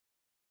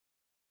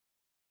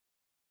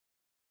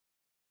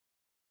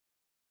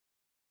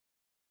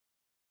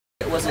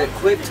Was it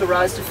quick to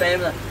rise to fame?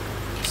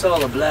 It's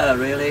all a blur,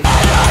 really.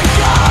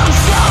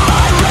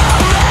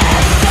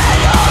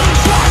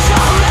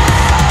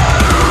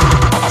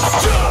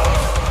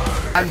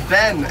 I'm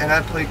Ben, and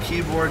I play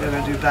keyboard and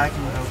I do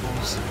backing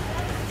vocals.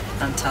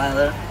 I'm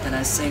Tyler, and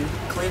I sing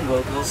clean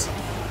vocals.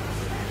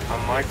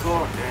 I'm Michael,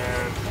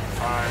 and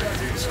I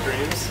do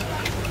screams.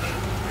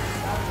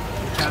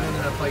 I'm Gavin,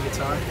 and I play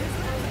guitar.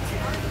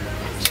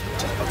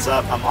 What's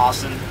up? I'm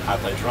Austin. I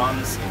play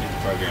drums and do the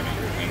programming,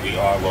 and we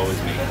are Woe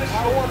Is Me.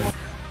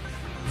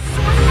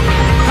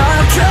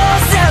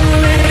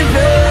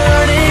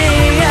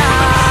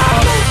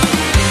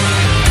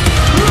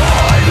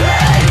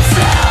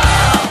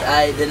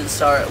 I didn't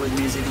start with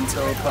music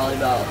until probably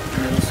about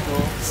middle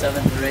school,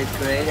 7th or 8th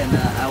grade, and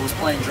I was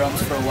playing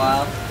drums for a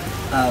while,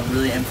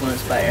 really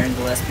influenced by Aaron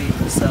Gillespie.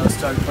 So I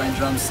started playing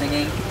drums,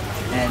 singing,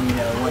 and you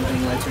know, one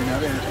thing led to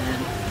another,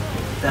 and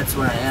that's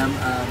where I am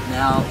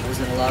now. I was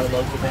in a lot of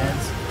local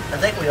bands. I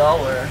think we all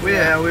were.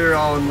 Yeah, we were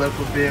all in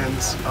local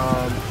bands.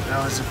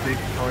 That was a big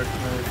part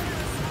of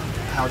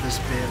how this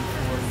band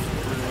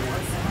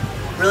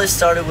formed. Really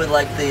started with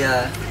like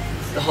the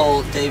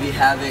whole Davey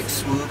Havoc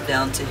swoop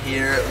down to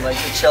here, like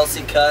the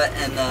Chelsea cut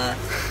and the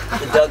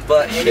Doug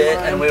Butt shit,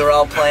 and we were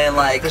all playing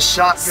like the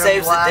shotgun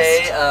Saves blast. the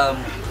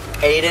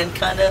Day, Aiden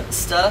kind of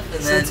stuff,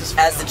 and then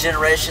as the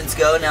generations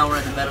go, now we're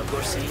in the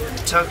metalcore scene.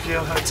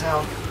 Tokyo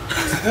Hotel.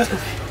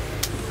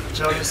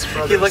 Jonas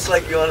Brothers. You look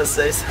like you want to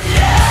say something.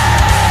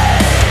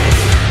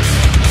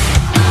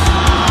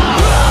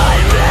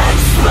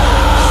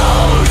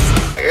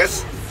 I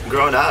guess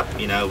growing up,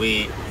 you know,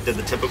 we did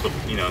the typical,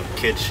 you know,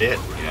 kid shit,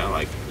 you know,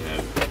 like, you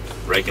know,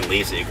 raking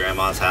leaves at your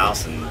grandma's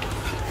house, and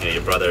you know,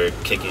 your brother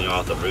kicking you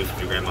off the roof of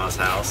your grandma's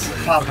house.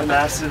 Popping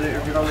acid at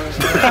your grandma's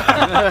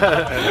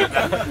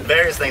house.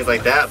 Various things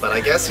like that, but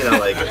I guess, you know,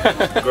 like,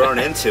 growing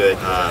into it,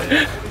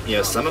 you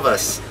know, some of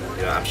us,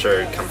 you know, I'm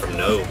sure come from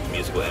no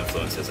musical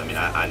influences. I mean,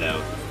 I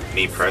know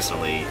me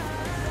personally,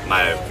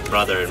 my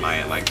brother and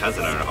my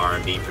cousin are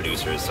R&B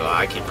producers, so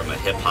I came from a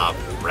hip-hop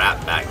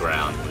rap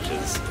background, which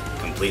is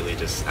completely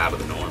just out of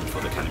the norm for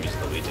the kind of music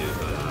that we do.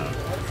 But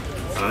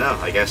I don't know,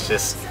 I guess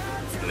just,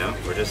 you know,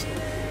 we're just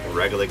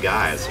regular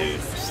guys who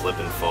slip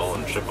and fall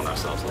and trip on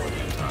ourselves all the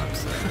damn time,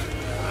 so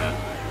no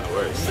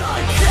worries.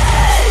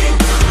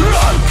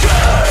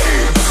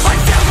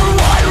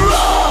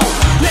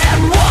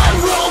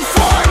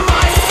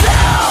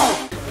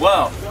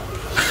 Well,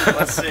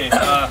 let's see.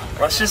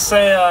 Let's just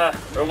say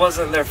it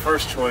wasn't their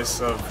first choice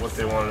of what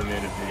they wanted me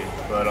to be,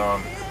 but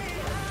I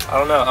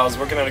don't know. I was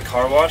working at a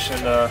car wash,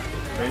 and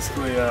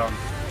basically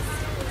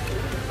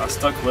I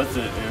stuck with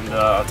it, and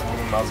I told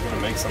them I was going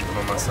to make something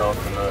of myself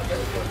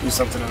and do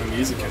something in the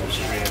music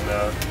industry, and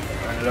I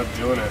ended up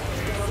doing it.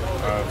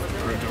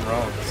 Proved them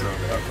wrong, so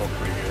that felt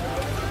pretty good.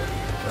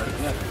 But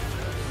yeah.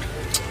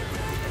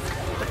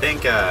 I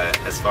think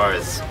as far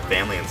as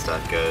family and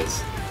stuff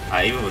goes,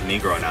 even with me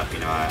growing up, you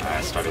know,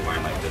 I started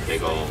wearing like the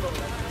big old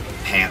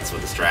pants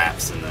with the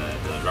straps and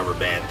the rubber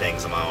band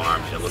things on my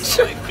arms, you know,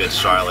 looking like Good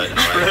Charlotte and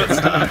all that good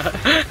stuff.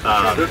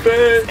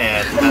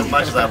 And as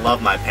much as I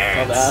love my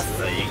parents,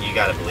 you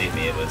got to believe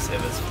me, it was you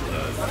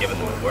know, giving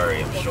them a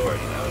worry, I'm sure,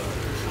 you know,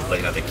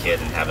 looking at the kid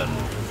and having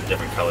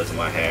different colors in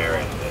my hair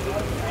and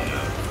you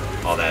know,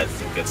 all that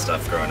good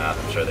stuff growing up.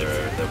 I'm sure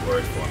they're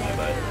worried for me,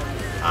 but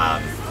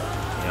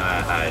you know,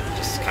 I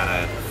just kind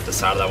of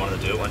decided I wanted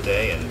to do it one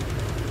day, and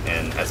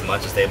as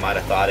much as they might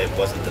have thought it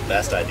wasn't the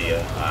best idea,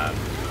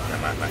 you know,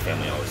 my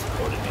family always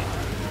supported me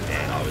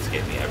and always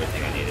gave me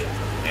everything I needed.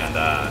 And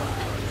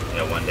you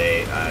know, one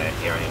day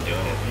here I am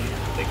doing it, and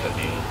they couldn't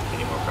be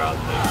any more proud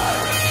than me.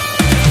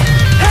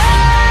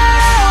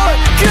 How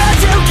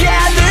could you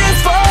get this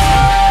far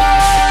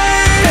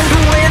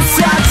with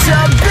such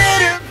a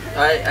bitter?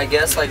 I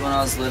guess like when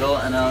I was little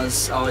and I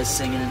was always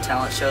singing in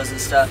talent shows and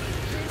stuff,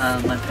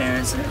 my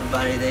parents and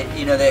everybody,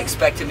 they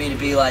expected me to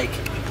be like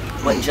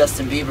what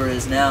Justin Bieber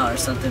is now or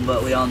something,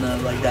 but we all know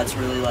like that's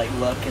really like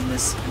luck in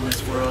this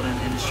world and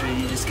industry.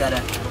 You just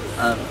gotta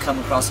come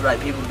across the right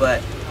people.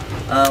 But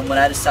when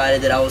I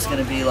decided that I was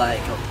gonna be like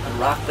a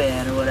rock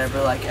band or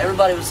whatever, like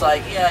everybody was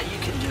like, yeah, you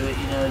can do it,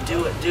 you know,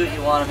 do what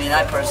you want. I mean,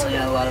 I personally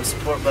had a lot of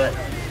support, but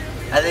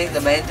I think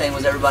the main thing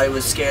was everybody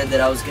was scared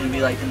that I was gonna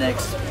be like the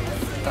next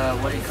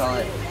what do you call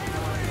it?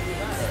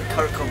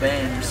 Kurt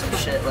Cobain or some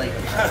shit like.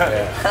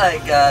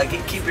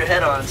 Like keep your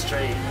head on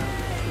straight. You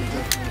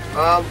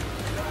know?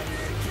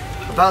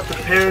 About the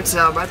parents,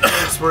 my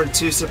parents weren't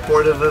too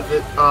supportive of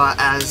it,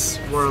 as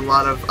were a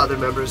lot of other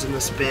members in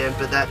this band.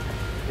 But that,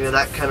 you know,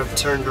 that kind of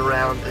turned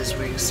around as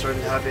we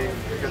started having,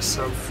 I guess,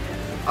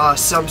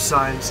 some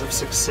signs of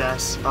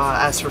success.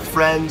 As for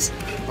friends,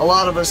 a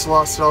lot of us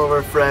lost all of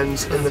our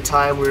friends in the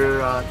time we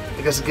were, I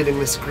guess, getting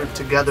this group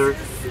together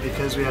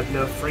because we had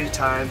no free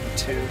time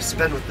to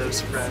spend with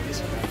those friends.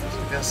 So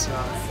I guess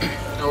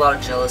a lot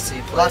of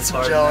jealousy. Lots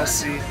of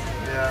jealousy.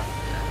 Yeah.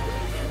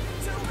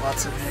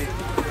 Lots of hate.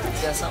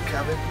 You got something?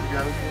 Gavin, you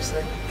got anything to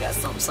say? You got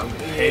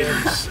something.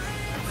 Haters.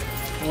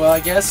 Well, I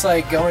guess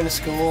like going to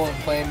school and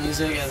playing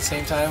music at the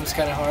same time was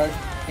kind of hard,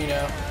 you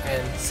know,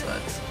 and it's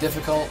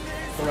difficult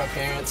for my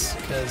parents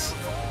because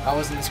I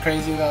wasn't as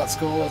crazy about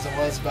school as I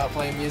was about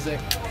playing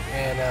music.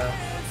 And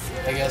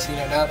I guess, you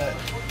know, now that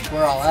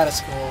we're all out of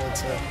school,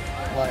 it's a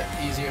lot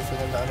easier for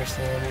them to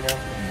understand, you know.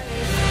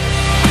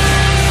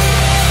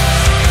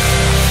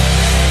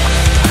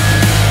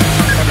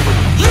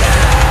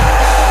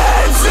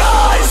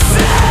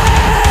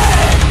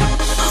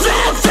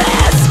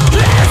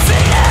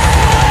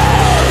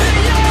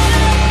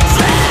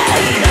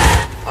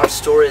 Our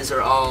stories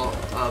are all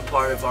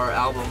part of our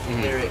album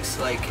lyrics.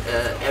 Like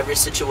every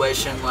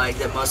situation like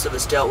that most of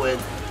us dealt with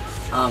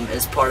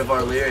is part of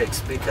our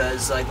lyrics,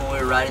 because like when we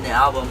were writing the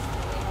album,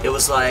 it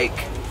was like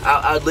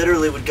I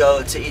literally would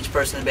go to each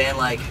person in the band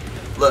like,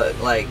 look,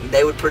 like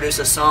they would produce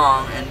a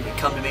song and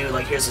come to me with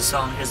like, here's the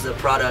song, here's the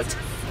product.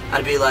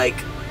 I'd be like,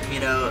 you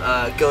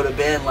know, go to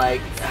Ben,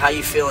 like, how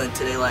you feeling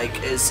today?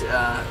 Like, is you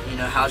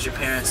know, how's your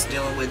parents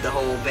dealing with the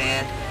whole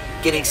band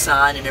getting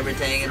signed and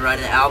everything, and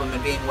writing an album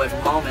and being away from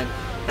home?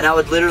 And I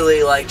would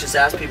literally like just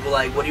ask people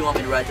like, what do you want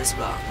me to write this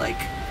about? Like,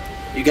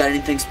 you got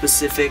anything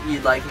specific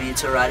you'd like me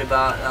to write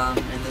about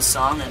in this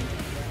song? And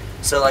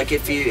so like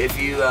if you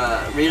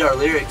read our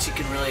lyrics, you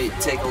can really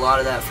take a lot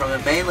of that from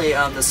it. Mainly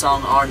the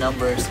song Our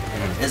Numbers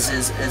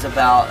is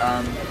about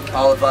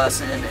all of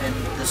us and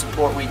the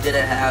support we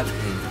didn't have,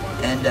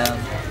 and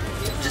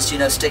just, you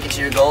know, sticking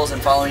to your goals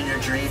and following your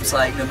dreams,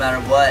 like no matter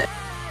what.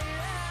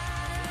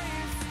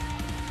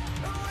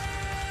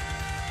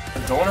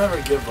 Don't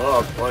ever give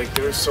up. Like,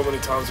 there's so many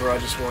times where I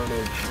just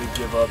wanted to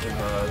give up and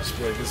just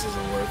be like, this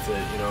isn't worth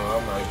it, you know,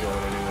 I'm not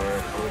going anywhere.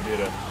 I'm gonna be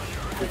at a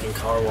freaking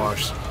car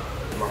wash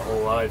my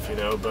whole life, you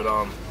know, but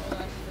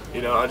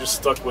you know, I just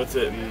stuck with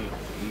it and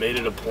made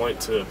it a point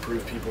to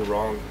prove people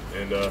wrong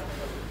and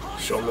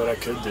show them that I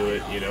could do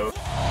it, you know.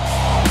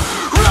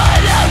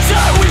 Right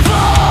after we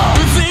fall,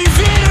 it's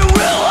easy to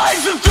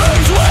realize the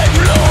things we've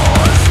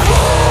lost.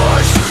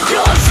 Push,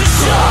 close the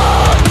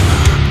sun,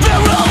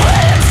 there will be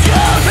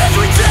escape as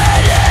we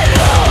dead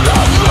and all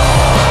alone.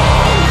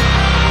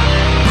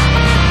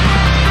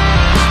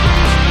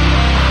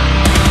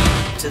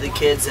 To the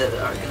kids that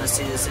are gonna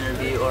see this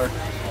interview or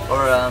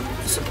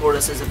support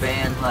us as a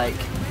band, like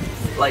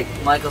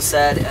Michael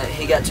said,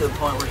 he got to a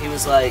point where he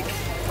was like,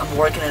 I'm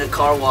working at a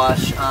car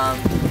wash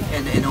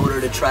in order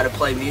to try to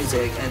play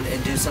music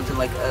and do something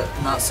like a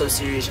not so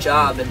serious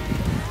job. And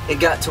it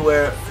got to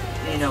where,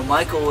 you know,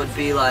 Michael would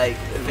be like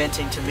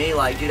venting to me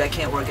like, dude, I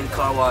can't work at a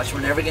car wash, we're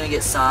never gonna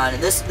get signed.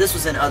 And this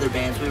was in other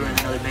bands, we were in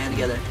another band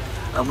together.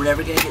 We're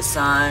never gonna get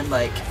signed,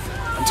 like,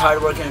 I'm tired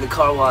of working at a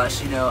car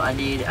wash, you know, I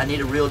need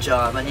a real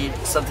job, I need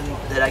something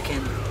that I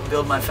can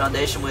build my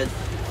foundation with.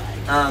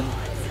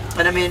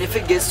 And I mean, if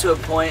it gets to a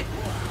point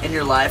in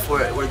your life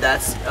where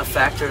that's a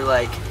factor,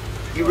 like,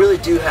 you really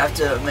do have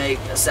to make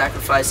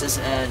sacrifices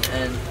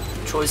and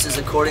choices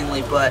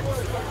accordingly, but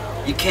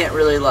you can't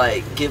really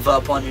like give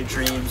up on your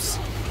dreams,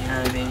 you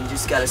know what I mean? You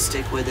just gotta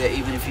stick with it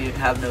even if you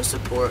have no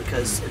support,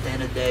 because at the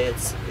end of the day,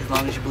 it's as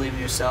long as you believe in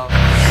yourself.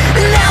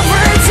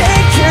 Never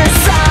take your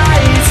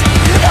sight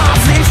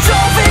off these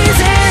trophies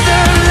in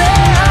the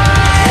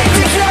light,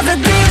 because the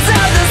beats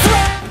of the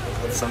sweat.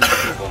 Some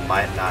people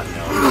might not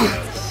know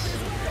this.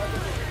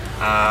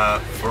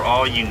 For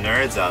all you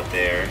nerds out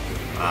there,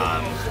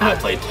 I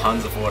play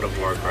tons of World of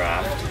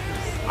Warcraft.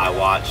 I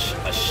watch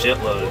a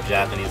shitload of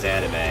Japanese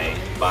anime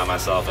by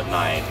myself at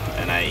night,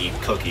 and I eat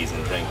cookies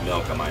and drink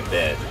milk on my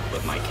bed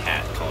with my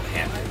cat called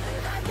Hampton.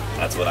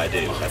 That's what I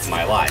do. That's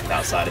my life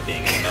outside of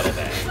being in a metal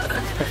band.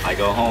 I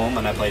go home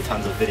and I play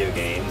tons of video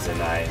games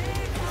and I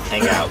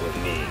hang out with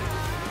me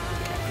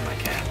and my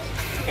cat.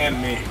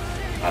 And me.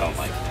 I don't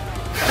like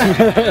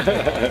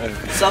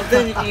that.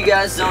 Something you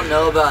guys don't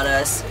know about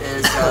us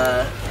is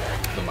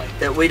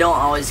that we don't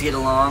always get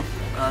along.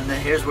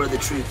 Here's where the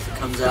truth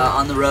comes out.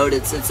 On the road,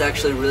 it's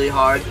actually really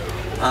hard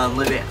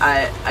living.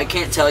 I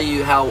can't tell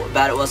you how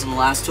bad it was on the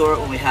last tour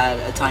when we had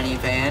a tiny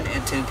van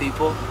and 10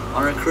 people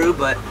on our crew,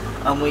 but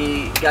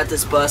we got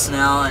this bus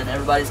now and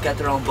everybody's got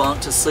their own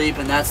bunk to sleep,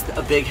 and that's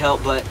a big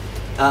help. But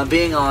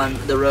being on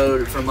the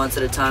road for months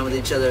at a time with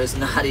each other is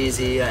not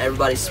easy.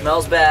 Everybody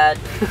smells bad.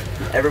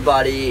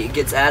 Everybody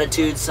gets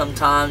attitudes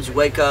sometimes. You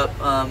wake up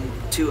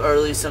too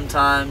early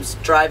sometimes.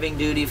 Driving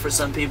duty for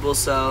some people,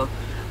 so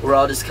we're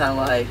all just kind of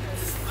like,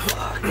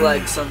 fuck,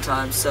 like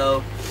sometimes.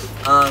 So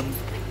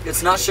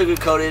it's not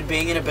sugar-coated.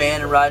 Being in a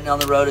band and riding on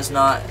the road is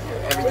not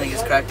everything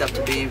is cracked up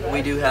to be.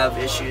 We do have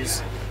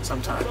issues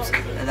sometimes,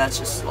 and that's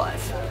just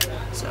life.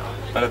 So.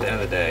 But at the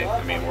end of the day,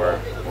 I mean, we're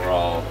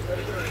all,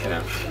 you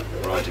know,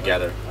 we're all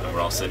together and we're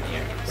all sitting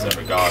here. So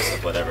regardless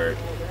of whatever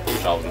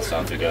troubles and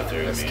stuff we go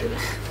through, I mean,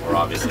 we're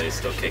obviously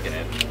still kicking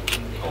it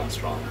and holding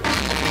strong.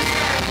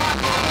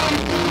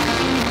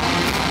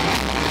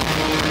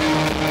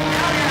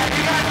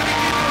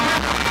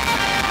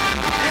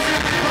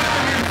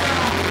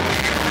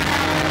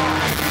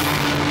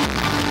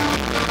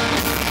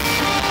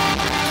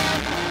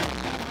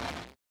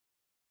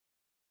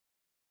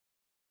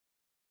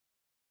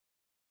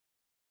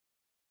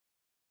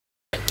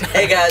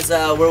 Hey guys,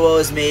 we're Woe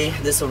Is Me.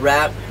 This will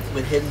wrap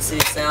with Hidden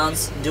City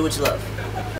Sounds. Do what you love.